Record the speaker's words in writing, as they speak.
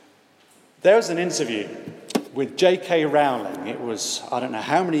There was an interview with J.K. Rowling. It was, I don't know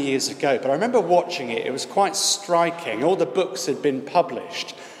how many years ago, but I remember watching it. It was quite striking. All the books had been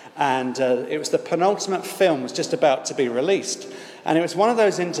published, and it was the penultimate film was just about to be released. And it was one of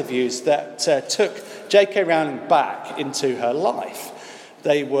those interviews that took J.K. Rowling back into her life.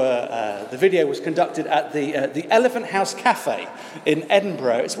 The video was conducted at the Elephant House Cafe in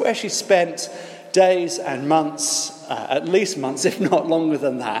Edinburgh. It's where she spent days and months, at least months, if not longer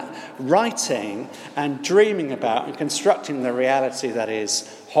than that, writing and dreaming about and constructing the reality that is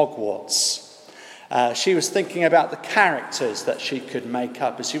Hogwarts. She was thinking about the characters that she could make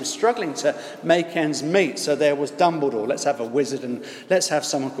up as she was struggling to make ends meet. So there was Dumbledore, let's have a wizard, and let's have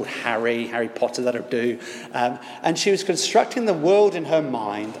someone called Harry Potter, that'll do. And she was constructing the world in her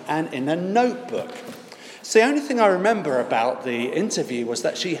mind and in a notebook. So the only thing I remember about the interview was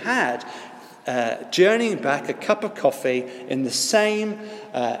that she had journeying back a cup of coffee in the same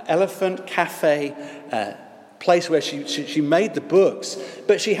Elephant Cafe place where she made the books.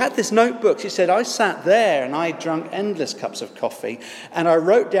 But she had this notebook. She said, I sat there and I drank endless cups of coffee and I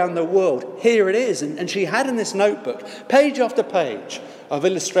wrote down the world. Here it is. And she had in this notebook, page after page, of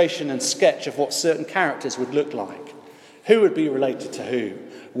illustration and sketch of what certain characters would look like. Who would be related to who.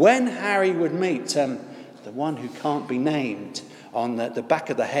 When Harry would meet the one who can't be named, on the back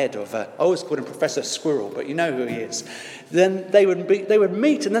of the head of I always called him Professor Squirrel, but you know who he is. Then they would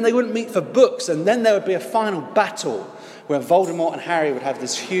meet, and then they wouldn't meet for books, and then there would be a final battle where Voldemort and Harry would have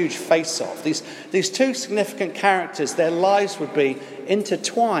this huge face-off. These two significant characters, their lives would be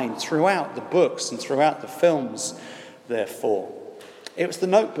intertwined throughout the books and throughout the films, therefore. It was the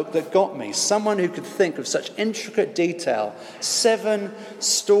notebook that got me, someone who could think of such intricate detail, 7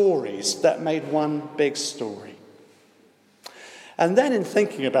 stories that made one big story. And then in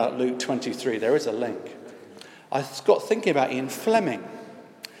thinking about Luke 23, there is a link. I got thinking about Ian Fleming.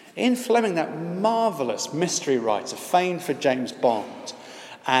 Ian Fleming, that marvellous mystery writer, famed for James Bond.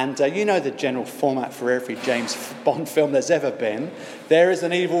 And you know the general format for every James Bond film there's ever been. There is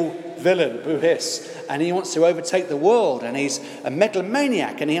an evil villain, Buhis, and he wants to overtake the world. And he's a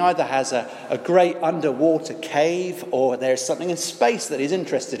megalomaniac, and he either has a great underwater cave or there's something in space that he's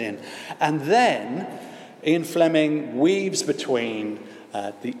interested in. And then Ian Fleming weaves between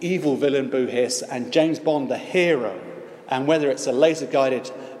the evil villain Buhis and James Bond, the hero. And whether it's a laser-guided,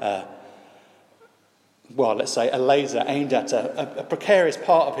 let's say a laser aimed at a precarious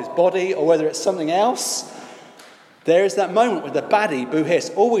part of his body, or whether it's something else, there is that moment where the baddie,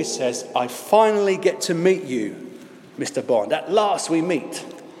 Buhis, always says, I finally get to meet you, Mr. Bond. At last we meet.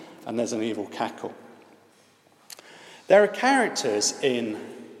 And there's an evil cackle. There are characters in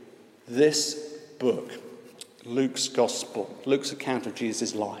this book, Luke's Gospel, Luke's account of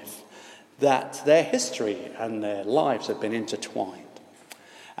Jesus' life, that their history and their lives have been intertwined.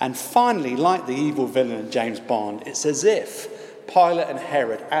 And finally, like the evil villain James Bond, it's as if Pilate and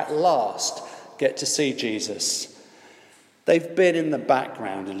Herod at last get to see Jesus. They've been in the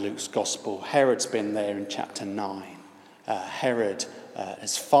background in Luke's Gospel. Herod's been there in chapter 9. Herod,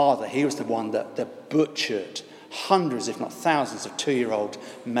 his father, he was the one that butchered hundreds, if not thousands, of 2-year-old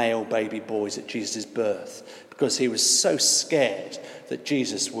male baby boys at Jesus' birth, because he was so scared that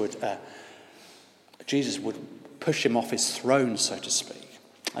Jesus would push him off his throne, so to speak.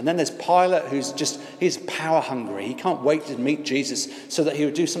 And then there's Pilate, he's power hungry. He can't wait to meet Jesus so that he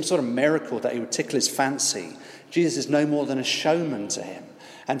would do some sort of miracle that he would tickle his fancy. Jesus is no more than a showman to him.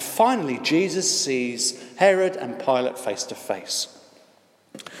 And finally, Jesus sees Herod and Pilate face to face.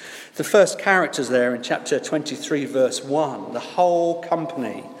 The first characters there in chapter 23, verse 1, the whole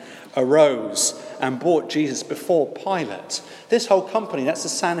company arose and brought Jesus before Pilate. This whole company, that's the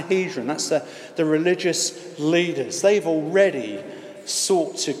Sanhedrin, that's the religious leaders. They've already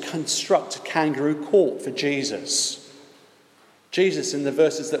sought to construct a kangaroo court for Jesus. Jesus, in the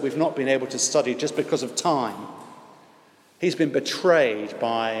verses that we've not been able to study just because of time, he's been betrayed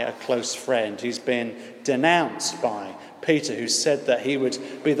by a close friend. He's been denounced by Peter, who said that he would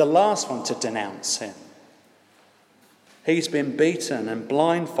be the last one to denounce him. He's been beaten and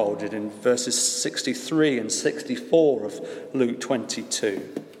blindfolded in verses 63 and 64 of Luke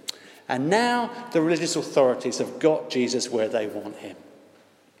 22. And now the religious authorities have got Jesus where they want him.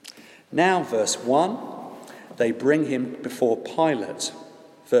 Now, verse 1, they bring him before Pilate.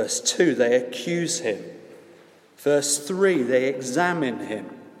 Verse 2, they accuse him. Verse 3, they examine him.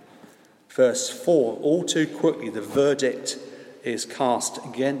 Verse 4, all too quickly the verdict is cast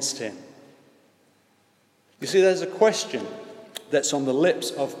against him. You see, there's a question that's on the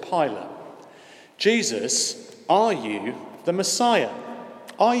lips of Pilate. Jesus, are you the Messiah?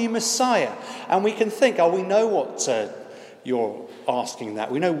 Are you Messiah? And we can think, we know what you're asking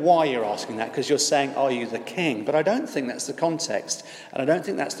that. We know why you're asking that, because you're saying, are you the king? But I don't think that's the context. And I don't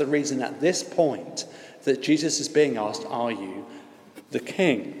think that's the reason at this point that Jesus is being asked, are you the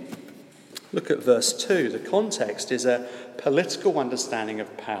king? Look at verse 2. The context is a political understanding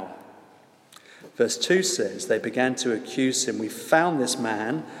of power. Verse 2 says, they began to accuse him. We found this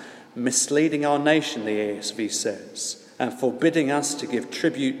man misleading our nation, the ESV says, and forbidding us to give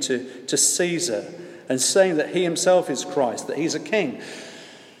tribute to Caesar, and saying that he himself is Christ, that he's a king.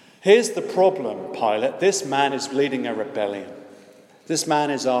 Here's the problem, Pilate. This man is leading a rebellion. This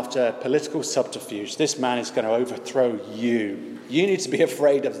man is after political subterfuge. This man is going to overthrow you. You need to be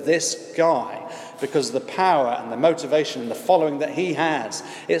afraid of this guy because of the power and the motivation and the following that he has.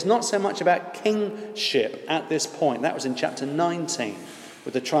 It's not so much about kingship at this point. That was in chapter 19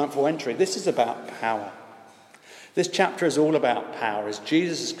 with the triumphal entry. This is about power. This chapter is all about power as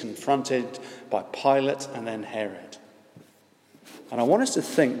Jesus is confronted by Pilate and then Herod. And I want us to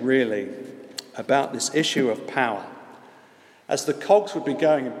think really about this issue of power. As the cogs would be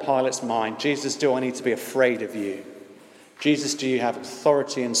going in Pilate's mind, Jesus, do I need to be afraid of you? Jesus, do you have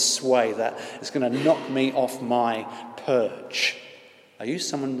authority and sway that is going to knock me off my perch? Are you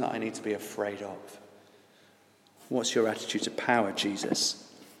someone that I need to be afraid of? What's your attitude to power, Jesus?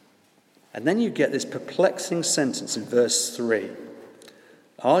 And then you get this perplexing sentence in verse 3.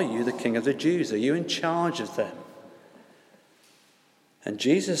 Are you the king of the Jews? Are you in charge of them? And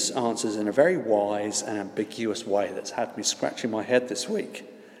Jesus answers in a very wise and ambiguous way that's had me scratching my head this week.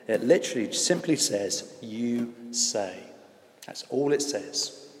 It literally simply says, you say. That's all it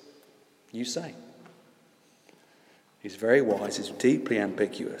says. You say. He's very wise. He's deeply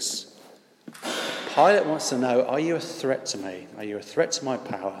ambiguous. Pilate wants to know, are you a threat to me? Are you a threat to my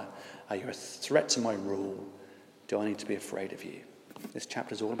power? Are you a threat to my rule? Do I need to be afraid of you? This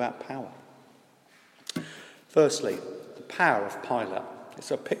chapter is all about power. Firstly, the power of Pilate.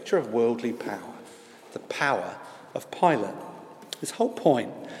 It's a picture of worldly power. The power of Pilate. His whole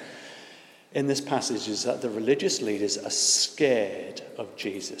point in this passage is that the religious leaders are scared of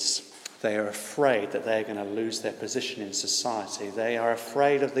Jesus. They are afraid that they're going to lose their position in society. They are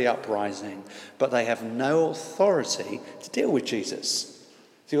afraid of the uprising, but they have no authority to deal with Jesus.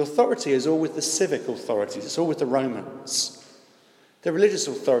 The authority is all with the civic authorities. It's all with the Romans. The religious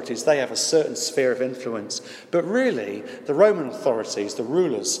authorities, they have a certain sphere of influence. But really, the Roman authorities, the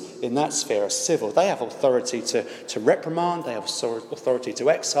rulers in that sphere are civil. They have authority to reprimand. They have authority to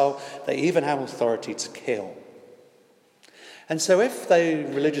exile. They even have authority to kill. And so if the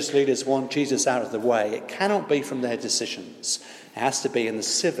religious leaders want Jesus out of the way, it cannot be from their decisions. It has to be in the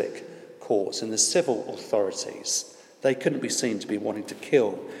civic courts and the civil authorities. They couldn't be seen to be wanting to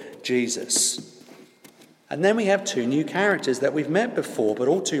kill Jesus. And then we have two new characters that we've met before, but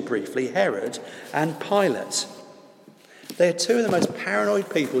all too briefly, Herod and Pilate. They are two of the most paranoid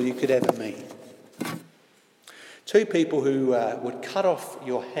people you could ever meet. Two people who would cut off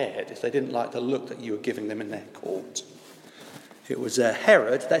your head if they didn't like the look that you were giving them in their court. It was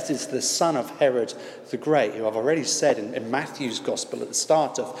Herod, that is the son of Herod the Great, who I've already said in Matthew's Gospel at the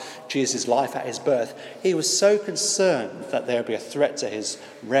start of Jesus' life at his birth, he was so concerned that there would be a threat to his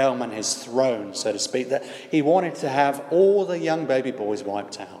realm and his throne, so to speak, that he wanted to have all the young baby boys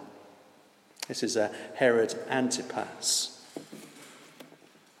wiped out. This is Herod Antipas.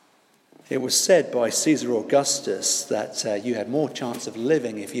 It was said by Caesar Augustus that you had more chance of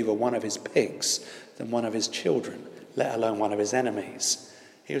living if you were one of his pigs than one of his children, let alone one of his enemies.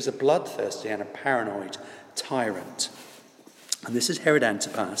 He was a bloodthirsty and a paranoid tyrant. And this is Herod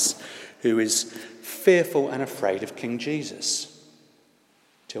Antipas, who is fearful and afraid of King Jesus.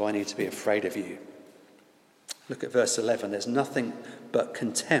 Do I need to be afraid of you? Look at verse 11. There's nothing but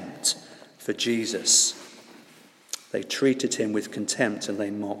contempt for Jesus. They treated him with contempt and they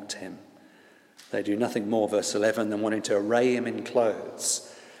mocked him. They do nothing more, verse 11, than wanting to array him in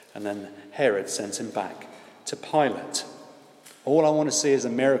clothes. And then Herod sends him back to Pilate. All I want to see is a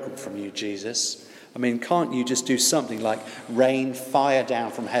miracle from you, Jesus. I mean, can't you just do something like rain fire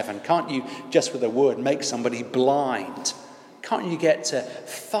down from heaven? Can't you, just with a word, make somebody blind? Can't you get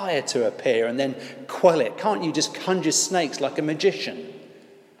fire to appear and then quell it? Can't you just conjure snakes like a magician?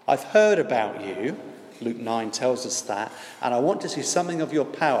 I've heard about you, Luke 9 tells us that, and I want to see something of your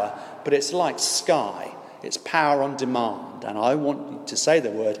power, but it's like sky. It's power on demand, and I want you to say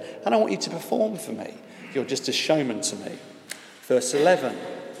the word, and I want you to perform for me. You're just a showman to me. Verse 11.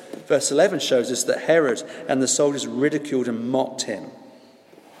 Verse 11 shows us that Herod and the soldiers ridiculed and mocked him.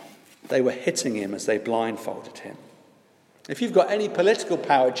 They were hitting him as they blindfolded him. If you've got any political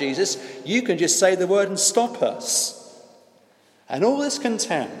power, Jesus, you can just say the word and stop us. And all this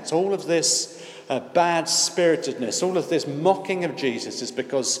contempt, all of this bad-spiritedness, all of this mocking of Jesus is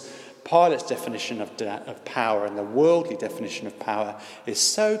because Pilate's definition of power and the worldly definition of power is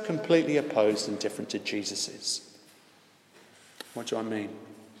so completely opposed and different to Jesus's. What do I mean?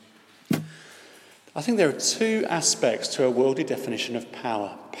 I think there are two aspects to a worldly definition of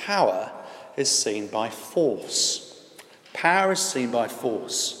power. Power is seen by force. Power is seen by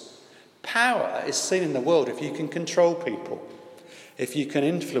force. Power is seen in the world if you can control people, if you can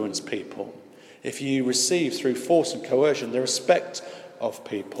influence people, if you receive through force and coercion the respect of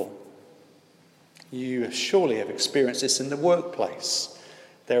people. You surely have experienced this in the workplace.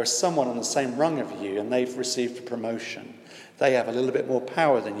 There is someone on the same rung of you and they've received a promotion. They have a little bit more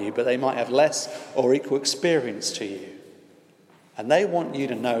power than you, but they might have less or equal experience to you. And they want you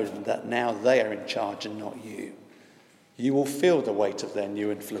to know that now they are in charge and not you. You will feel the weight of their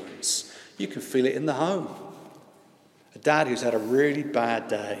new influence. You can feel it in the home. A dad who's had a really bad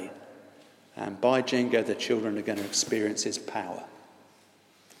day, and by jingo, the children are going to experience his power.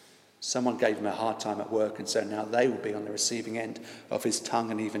 Someone gave him a hard time at work, and so now they will be on the receiving end of his tongue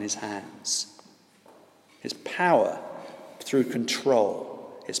and even his hands. His power through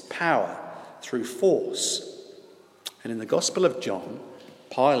control, his power through force. And in the Gospel of John,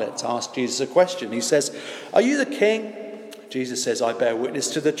 Pilate asked Jesus a question. He says, "Are you the king?" Jesus says, "I bear witness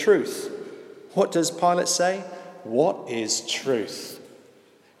to the truth." What does Pilate say? What is truth?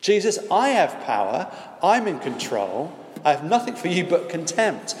 Jesus, I have power. I'm in control. I have nothing for you but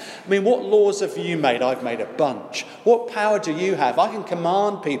contempt. I mean, what laws have you made? I've made a bunch. What power do you have? I can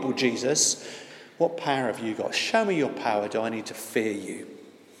command people, Jesus. What power have you got? Show me your power. Do I need to fear you?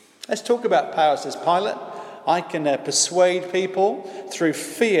 Let's talk about power, says Pilate. I can persuade people through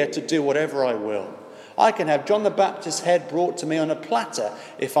fear to do whatever I will. I can have John the Baptist's head brought to me on a platter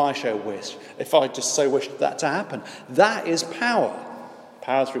if I just so wish that to happen. That is power.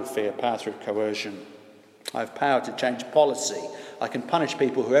 Power through fear, power through coercion. I have power to change policy. I can punish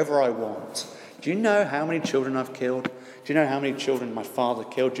people whoever I want. Do you know how many children I've killed? Do you know how many children my father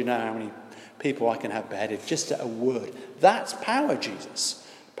killed? Do you know how many people I can have beheaded just at a word? That's power, Jesus.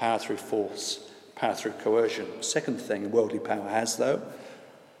 Power through force, power through coercion. Second thing worldly power has, though,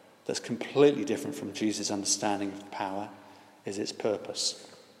 that's completely different from Jesus' understanding of power, is its purpose.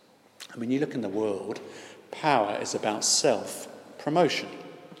 I mean, you look in the world, power is about self-promotion.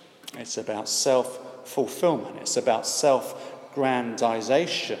 It's about self-fulfillment. It's about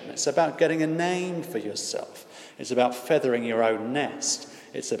self-grandization. It's about getting a name for yourself. It's about feathering your own nest.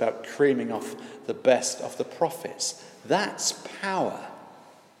 It's about creaming off the best of the prophets. That's power.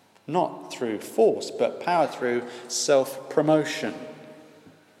 Not through force, but power through self-promotion.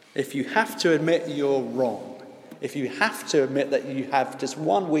 If you have to admit you're wrong, if you have to admit that you have just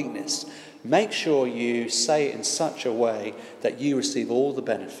one weakness, make sure you say it in such a way that you receive all the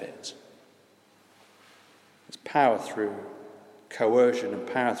benefit. It's power through coercion and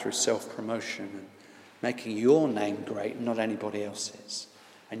power through self-promotion and making your name great, not anybody else's.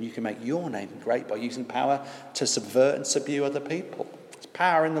 And you can make your name great by using power to subvert and subdue other people. It's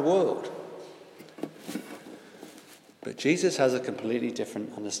power in the world. But Jesus has a completely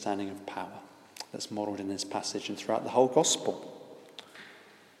different understanding of power that's modelled in this passage and throughout the whole gospel.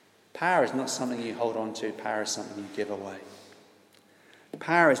 Power is not something you hold on to. Power is something you give away.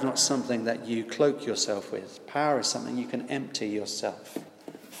 Power is not something that you cloak yourself with. Power is something you can empty yourself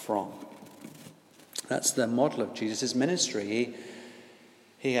from. That's the model of Jesus' ministry.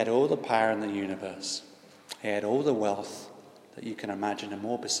 He had all the power in the universe. He had all the wealth that you can imagine and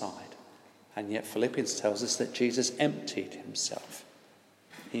more beside. And yet Philippians tells us that Jesus emptied himself.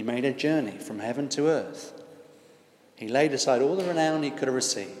 He made a journey from heaven to earth. He laid aside all the renown he could have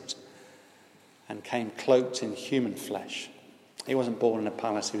received and came cloaked in human flesh. He wasn't born in a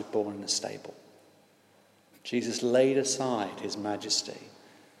palace, he was born in a stable. Jesus laid aside his majesty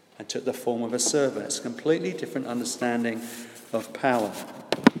and took the form of a servant. It's a completely different understanding of power.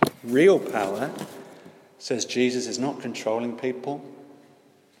 Real power, says Jesus, is not controlling people.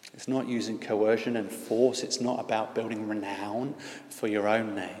 It's not using coercion and force. It's not about building renown for your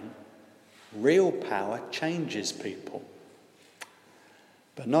own name. Real power changes people,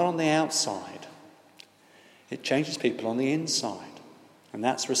 but not on the outside. It changes people on the inside, and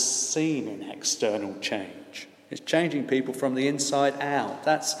that's seen in external change. It's changing people from the inside out.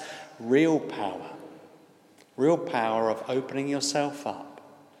 That's real power. Real power of opening yourself up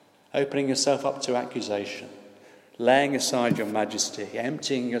to accusation, laying aside your majesty,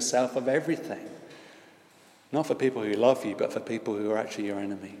 emptying yourself of everything. Not for people who love you, but for people who are actually your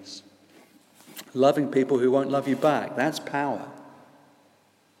enemies. Loving people who won't love you back, that's power.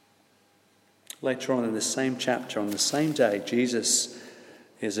 Later on in the same chapter, on the same day, Jesus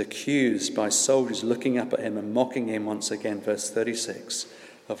He is accused by soldiers looking up at him and mocking him once again, verse 36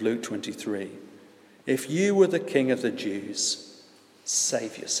 of Luke 23. If you were the king of the Jews,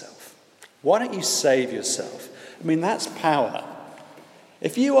 save yourself. Why don't you save yourself? I mean, that's power.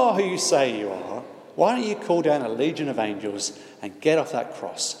 If you are who you say you are, why don't you call down a legion of angels and get off that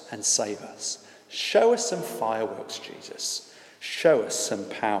cross and save us? Show us some fireworks, Jesus. Show us some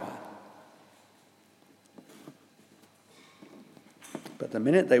power. But the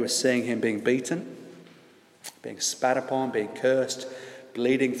minute they were seeing him being beaten, being spat upon, being cursed,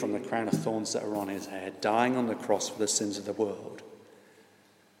 bleeding from the crown of thorns that are on his head, dying on the cross for the sins of the world,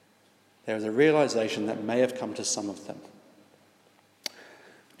 there was a realization that may have come to some of them.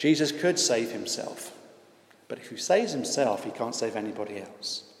 Jesus could save himself, but if he saves himself, he can't save anybody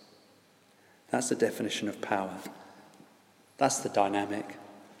else. That's the definition of power. That's the dynamic.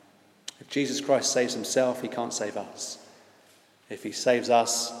 If Jesus Christ saves himself, he can't save us. If he saves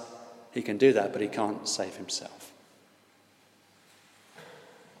us, he can do that, but he can't save himself.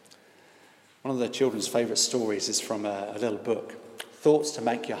 One of the children's favourite stories is from a little book, Thoughts to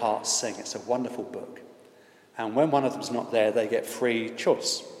Make Your Heart Sing. It's a wonderful book. And when one of them's not there, they get free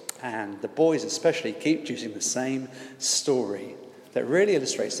choice. And the boys especially keep choosing the same story that really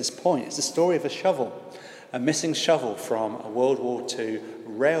illustrates this point. It's the story of a shovel, a missing shovel from a World War II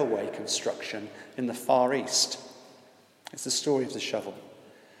railway construction in the Far East. It's the story of the shovel.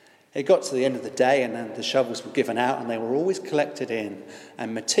 It got to the end of the day and then the shovels were given out and they were always collected in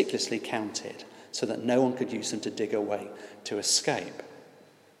and meticulously counted so that no one could use them to dig away to escape.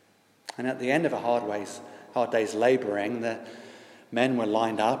 And at the end of a hard day's labouring, the men were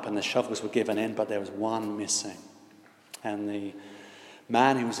lined up and the shovels were given in, but there was one missing. And the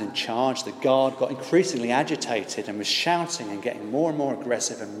man who was in charge, the guard, got increasingly agitated and was shouting and getting more and more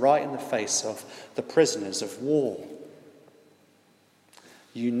aggressive and right in the face of the prisoners of war.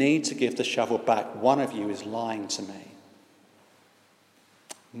 You need to give the shovel back. One of you is lying to me.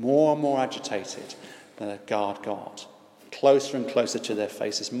 More and more agitated, the guard got. Closer and closer to their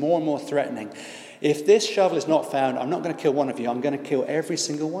faces, more and more threatening. If this shovel is not found, I'm not going to kill one of you, I'm going to kill every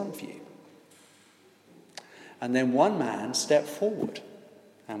single one of you. And then one man stepped forward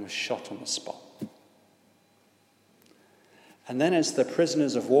and was shot on the spot. And then as the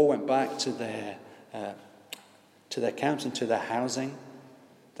prisoners of war went back to their camps and to their housing,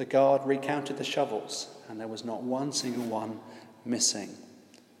 the guard recounted the shovels, and there was not one single one missing.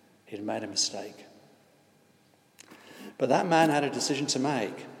 He'd made a mistake. But that man had a decision to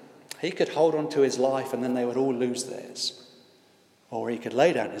make. He could hold on to his life and then they would all lose theirs. Or he could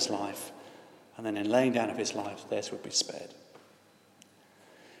lay down his life and then in laying down of his life, theirs would be spared.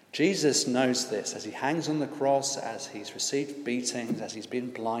 Jesus knows this as he hangs on the cross, as he's received beatings, as he's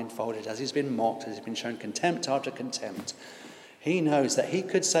been blindfolded, as he's been mocked, as he's been shown contempt after contempt. He knows that he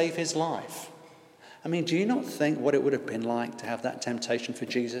could save his life. I mean, do you not think what it would have been like to have that temptation for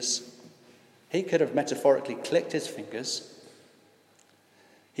Jesus? He could have metaphorically clicked his fingers.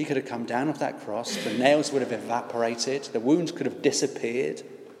 He could have come down off that cross. The nails would have evaporated. The wounds could have disappeared.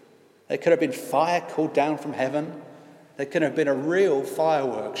 There could have been fire called down from heaven. There could have been a real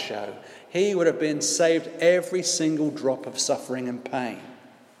fireworks show. He would have been saved every single drop of suffering and pain.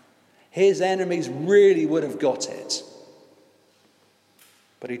 His enemies really would have got it.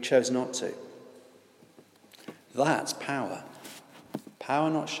 But he chose not to. That's power. Power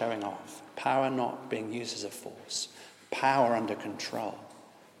not showing off. Power not being used as a force. Power under control.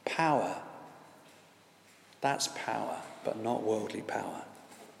 Power. That's power, but not worldly power.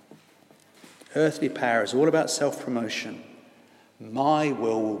 Earthly power is all about self-promotion. My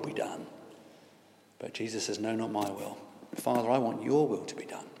will be done. But Jesus says, no, not my will. Father, I want your will to be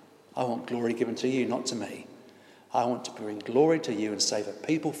done. I want glory given to you, not to me. I want to bring glory to you and save a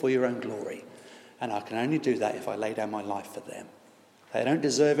people for your own glory. And I can only do that if I lay down my life for them. They don't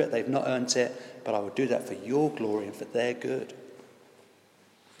deserve it, they've not earned it, but I will do that for your glory and for their good.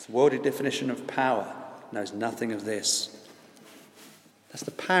 The worldly definition of power knows nothing of this. That's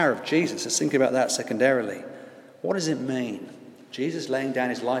the power of Jesus. Let's think about that secondarily. What does it mean? Jesus laying down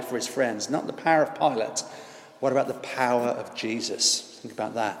his life for his friends, not the power of Pilate. What about the power of Jesus? Think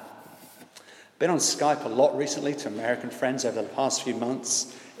about that. Been on Skype a lot recently to American friends over the past few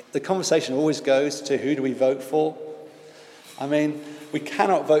months. The conversation always goes to who do we vote for? I mean, we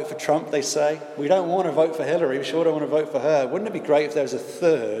cannot vote for Trump, they say. We don't want to vote for Hillary. We sure don't want to vote for her. Wouldn't it be great if there was a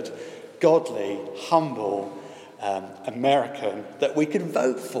third godly, humble American that we could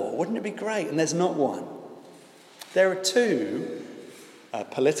vote for? Wouldn't it be great? And there's not one. There are two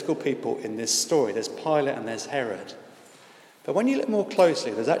political people in this story. There's Pilate and there's Herod. But when you look more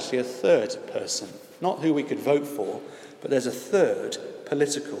closely, there's actually a third person, not who we could vote for, But there's a third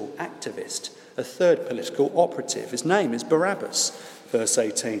political activist, a third political operative. His name is Barabbas, verse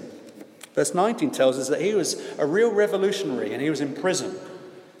 18. Verse 19 tells us that he was a real revolutionary and he was in prison.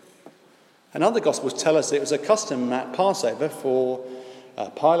 And other Gospels tell us that it was a custom at Passover for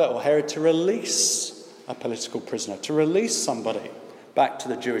Pilate or Herod to release a political prisoner, to release somebody back to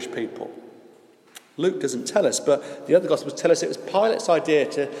the Jewish people. Luke doesn't tell us, but the other Gospels tell us it was Pilate's idea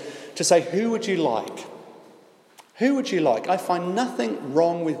to say, who would you like? Who would you like? I find nothing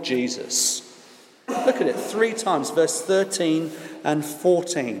wrong with Jesus. Look at it 3 times, verse 13 and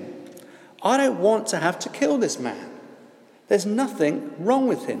 14. I don't want to have to kill this man. There's nothing wrong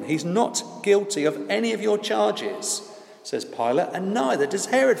with him. He's not guilty of any of your charges, says Pilate, and neither does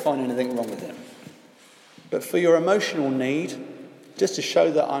Herod find anything wrong with him. But for your emotional need, just to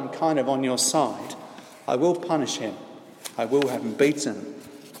show that I'm kind of on your side, I will punish him. I will have him beaten.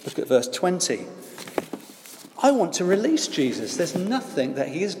 Look at verse 20. I want to release Jesus. There's nothing that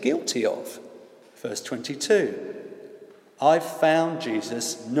he is guilty of. Verse 22. I've found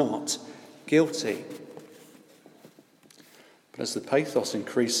Jesus not guilty. But as the pathos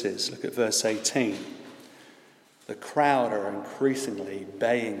increases, look at verse 18. The crowd are increasingly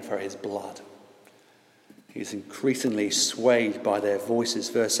baying for his blood. He's increasingly swayed by their voices.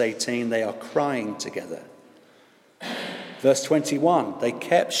 Verse 18, they are crying together. Verse 21, they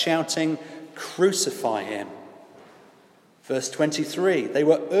kept shouting, crucify him. Verse 23, they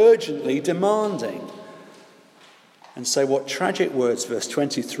were urgently demanding. And so what tragic words, verse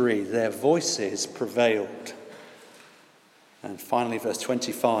 23, their voices prevailed. And finally, verse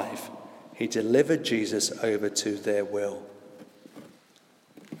 25, he delivered Jesus over to their will.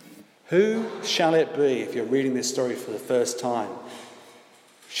 Who shall it be if you're reading this story for the first time?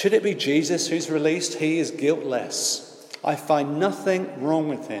 Should it be Jesus who's released? He is guiltless. I find nothing wrong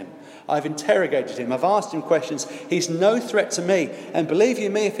with him. I've interrogated him. I've asked him questions. He's no threat to me. And believe you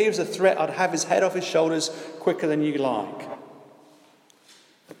me, if he was a threat, I'd have his head off his shoulders quicker than you like.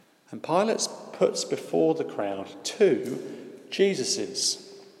 And Pilate puts before the crowd 2 Jesuses.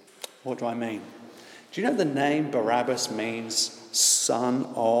 What do I mean? Do you know the name Barabbas means son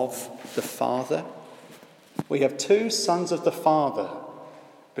of the Father? We have 2 sons of the Father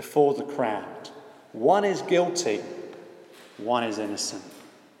before the crowd. One is guilty, one is innocent.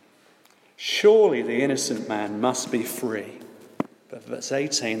 Surely the innocent man must be free. But verse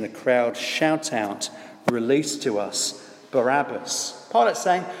 18, the crowd shout out, release to us Barabbas. Pilate's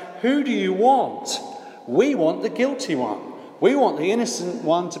saying, who do you want? We want the guilty one. We want the innocent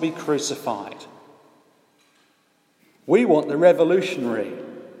one to be crucified. We want the revolutionary.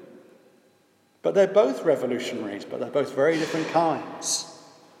 But they're both revolutionaries, but they're both very different kinds.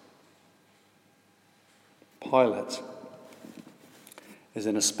 Pilate is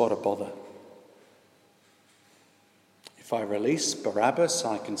in a spot of bother. If I release Barabbas,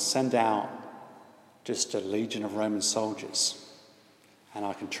 I can send out just a legion of Roman soldiers and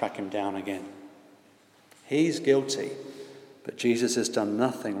I can track him down again. He's guilty, but Jesus has done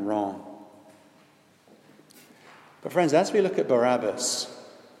nothing wrong. But friends, as we look at Barabbas,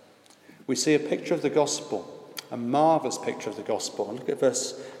 we see a picture of the gospel, a marvellous picture of the gospel. Look at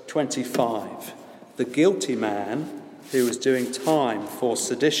verse 25. The guilty man who was doing time for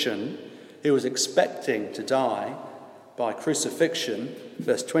sedition, who was expecting to die by crucifixion,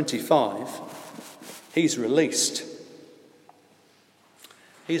 verse 25, he's released.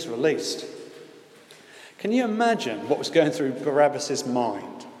 He's released. Can you imagine what was going through Barabbas'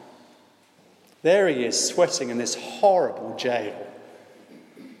 mind? There he is, sweating in this horrible jail.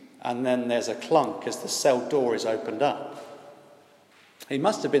 And then there's a clunk as the cell door is opened up. He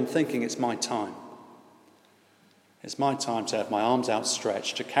must have been thinking, it's my time. It's my time to have my arms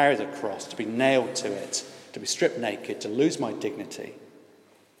outstretched, to carry the cross, to be nailed to it, to be stripped naked, to lose my dignity.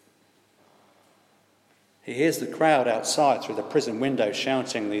 He hears the crowd outside through the prison window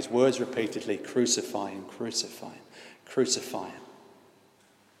shouting these words repeatedly, crucify him, crucify him, crucify him.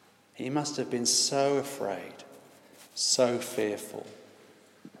 He must have been so afraid, so fearful.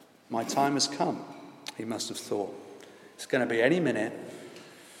 My time has come, he must have thought. It's going to be any minute.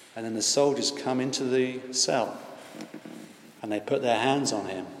 And then the soldiers come into the cell and they put their hands on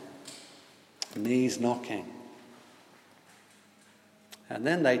him, knees knocking. And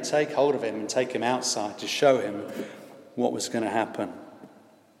then they take hold of him and take him outside to show him what was going to happen.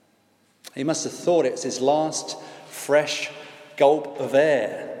 He must have thought it's his last fresh gulp of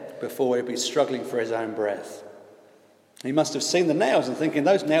air before he'd be struggling for his own breath. He must have seen the nails and thinking,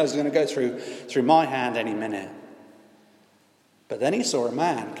 those nails are going to go through my hand any minute. But then he saw a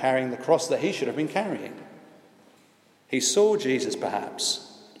man carrying the cross that he should have been carrying. He saw Jesus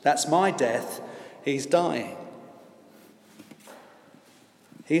perhaps. That's my death. He's dying.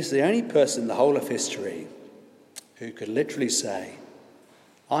 He's the only person in the whole of history who could literally say,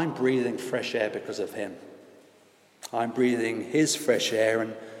 I'm breathing fresh air because of him. I'm breathing his fresh air,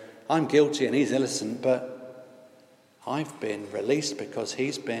 and I'm guilty and he's innocent, but I've been released because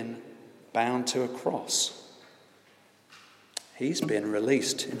he's been bound to a cross. He's been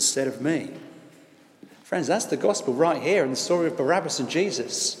released instead of me. Friends, that's the gospel right here in the story of Barabbas and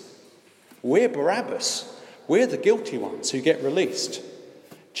Jesus. We're Barabbas. We're the guilty ones who get released.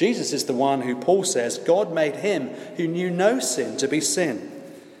 Jesus is the one who Paul says, God made him who knew no sin to be sin,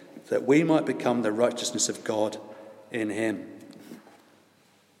 that we might become the righteousness of God in him.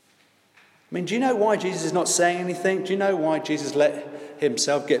 I mean, do you know why Jesus is not saying anything? Do you know why Jesus let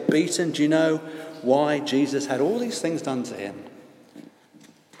himself get beaten? Do you know why Jesus had all these things done to him?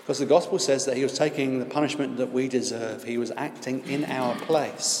 Because the gospel says that he was taking the punishment that we deserve. He was acting in our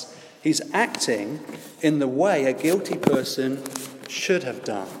place. He's acting in the way a guilty person should have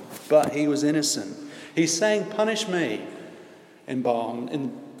done, but he was innocent. He's saying, punish me on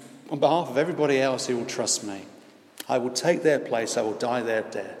behalf of everybody else who will trust me. I will take their place. I will die their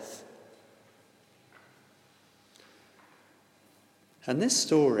death. And this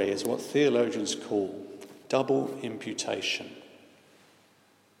story is what theologians call double imputation.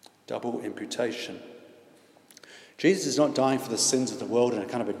 Double imputation. Jesus is not dying for the sins of the world in a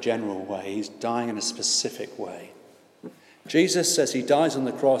kind of a general way. He's dying in a specific way. Jesus, as he dies on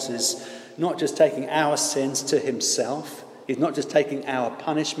the cross, is not just taking our sins to himself. He's not just taking our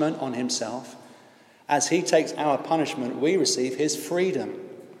punishment on himself. As he takes our punishment, we receive his freedom.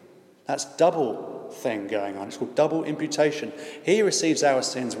 That's double thing going on. It's called double imputation. He receives our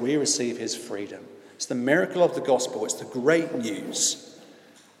sins, we receive his freedom. It's the miracle of the gospel. It's the great news.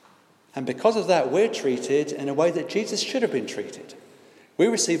 And because of that, we're treated in a way that Jesus should have been treated. We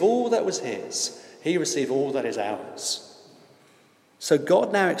receive all that was his. He received all that is ours. So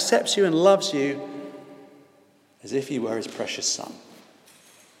God now accepts you and loves you as if you were his precious son.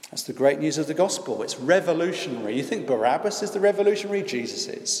 That's the great news of the gospel. It's revolutionary. You think Barabbas is the revolutionary? Jesus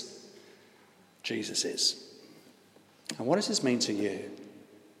is. Jesus is. And what does this mean to you?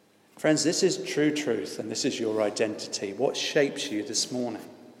 Friends, this is true truth, and this is your identity. What shapes you this morning?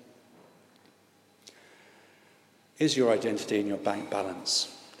 Is your identity in your bank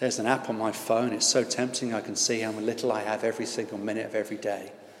balance? There's an app on my phone. It's so tempting. I can see how little I have every single minute of every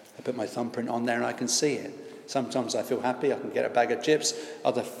day. I put my thumbprint on there and I can see it. Sometimes I feel happy. I can get a bag of chips.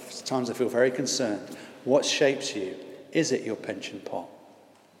 Other times I feel very concerned. What shapes you? Is it your pension pot?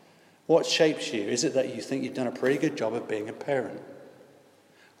 What shapes you? Is it that you think you've done a pretty good job of being a parent?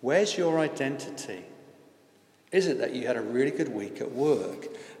 Where's your identity? Is it that you had a really good week at work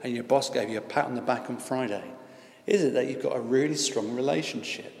and your boss gave you a pat on the back on Friday? Is it that you've got a really strong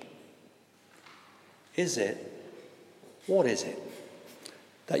relationship? What is it?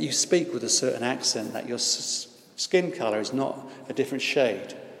 That you speak with a certain accent, that your skin colour is not a different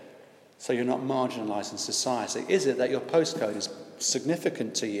shade, so you're not marginalised in society? Is it that your postcode is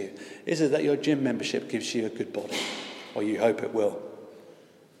significant to you? Is it that your gym membership gives you a good body, or you hope it will?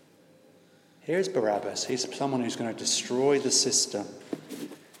 Here's Barabbas. He's someone who's going to destroy the system.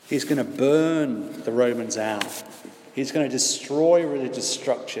 He's going to burn the Romans out. He's going to destroy religious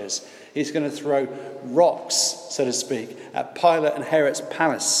structures. He's going to throw rocks, so to speak, at Pilate and Herod's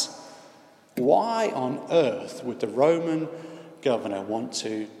palace. Why on earth would the Roman governor want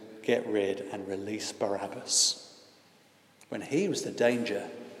to get rid and release Barabbas when he was the danger,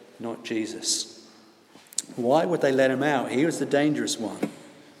 not Jesus? Why would they let him out? He was the dangerous one.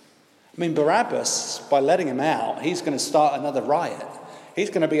 I mean, Barabbas, by letting him out, he's going to start another riot. He's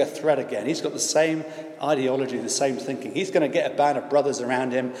going to be a threat again. He's got the same ideology, the same thinking. He's going to get a band of brothers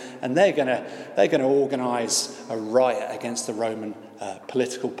around him, and they're going to organise a riot against the Roman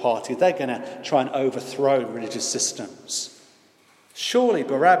political party. They're going to try and overthrow religious systems. Surely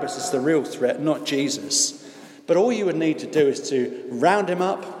Barabbas is the real threat, not Jesus. But all you would need to do is to round him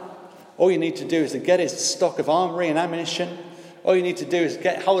up. All you need to do is to get his stock of armoury and ammunition. All you need to do is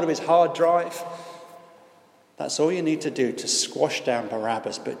get hold of his hard drive. That's all you need to do to squash down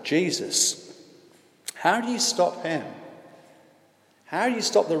Barabbas. But Jesus, how do you stop him? How do you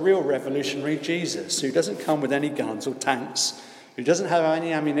stop the real revolutionary Jesus, who doesn't come with any guns or tanks, who doesn't have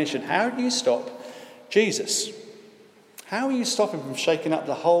any ammunition? How do you stop Jesus? How will you stop him from shaking up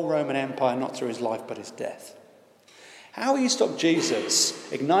the whole Roman Empire, not through his life but his death? How will you stop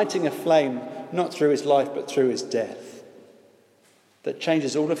Jesus igniting a flame, not through his life but through his death, that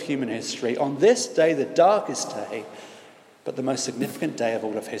changes all of human history on this day, the darkest day, but the most significant day of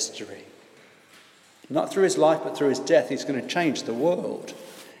all of history? Not through his life, but through his death, he's going to change the world.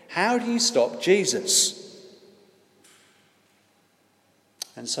 How do you stop Jesus?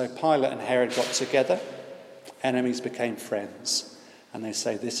 And so Pilate and Herod got together. Enemies became friends. And they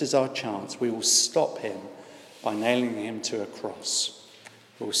say, this is our chance. We will stop him by nailing him to a cross.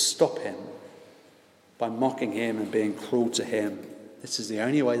 We will stop him by mocking him and being cruel to him. This is the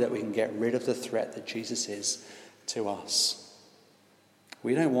only way that we can get rid of the threat that Jesus is to us.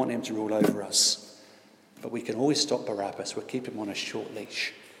 We don't want him to rule over us, but we can always stop Barabbas. We'll keep him on a short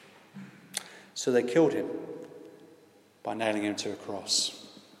leash. So they killed him by nailing him to a cross,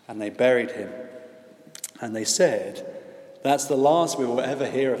 and they buried him. And they said, that's the last we will ever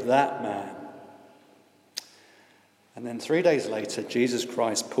hear of that man. And then 3 days later, Jesus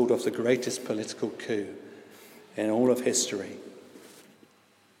Christ pulled off the greatest political coup in all of history.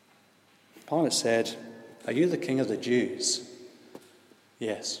 Pilate said, are you the king of the Jews?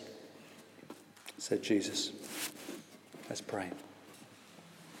 Yes, said Jesus. Let's pray.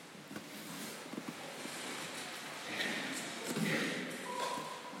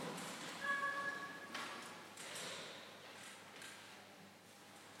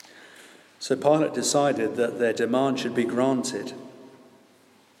 So Pilate decided that their demand should be granted.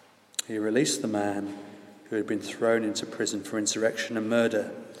 He released the man who had been thrown into prison for insurrection and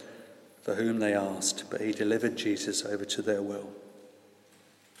murder, for whom they asked, but he delivered Jesus over to their will.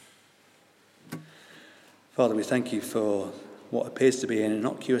 Father, we thank you for what appears to be an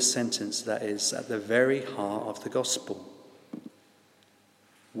innocuous sentence that is at the very heart of the gospel.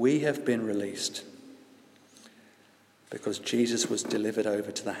 We have been released because Jesus was delivered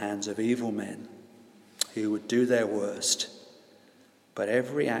over to the hands of evil men who would do their worst. But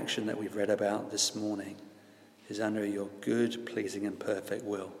every action that we've read about this morning is under your good, pleasing, and perfect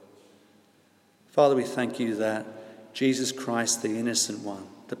will. Father, we thank you that Jesus Christ, the innocent one,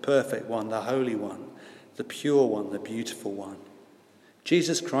 the perfect one, the holy one, the pure one, the beautiful one,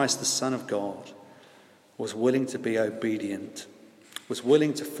 Jesus Christ, the Son of God, was willing to be obedient, was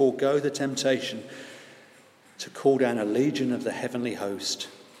willing to forego the temptation to call down a legion of the heavenly host,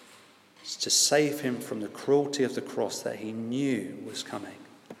 to save him from the cruelty of the cross that he knew was coming.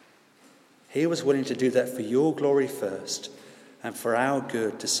 He was willing to do that for your glory first and for our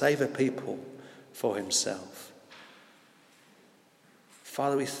good, to save a people for himself.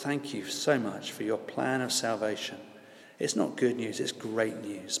 Father, we thank you so much for your plan of salvation. It's not good news, it's great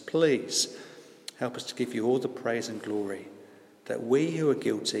news. Please help us to give you all the praise and glory that we who are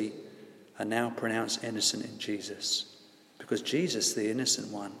guilty are now pronounced innocent in Jesus, because Jesus, the innocent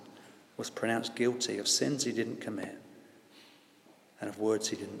one, was pronounced guilty of sins he didn't commit and of words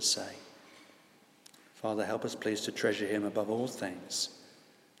he didn't say. Father, help us please to treasure him above all things.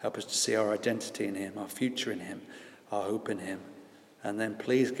 Help us to see our identity in him, our future in him, our hope in him. And then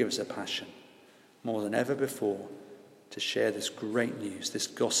please give us a passion, more than ever before, to share this great news, this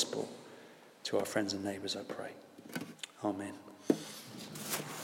gospel, to our friends and neighbours, I pray. Amen.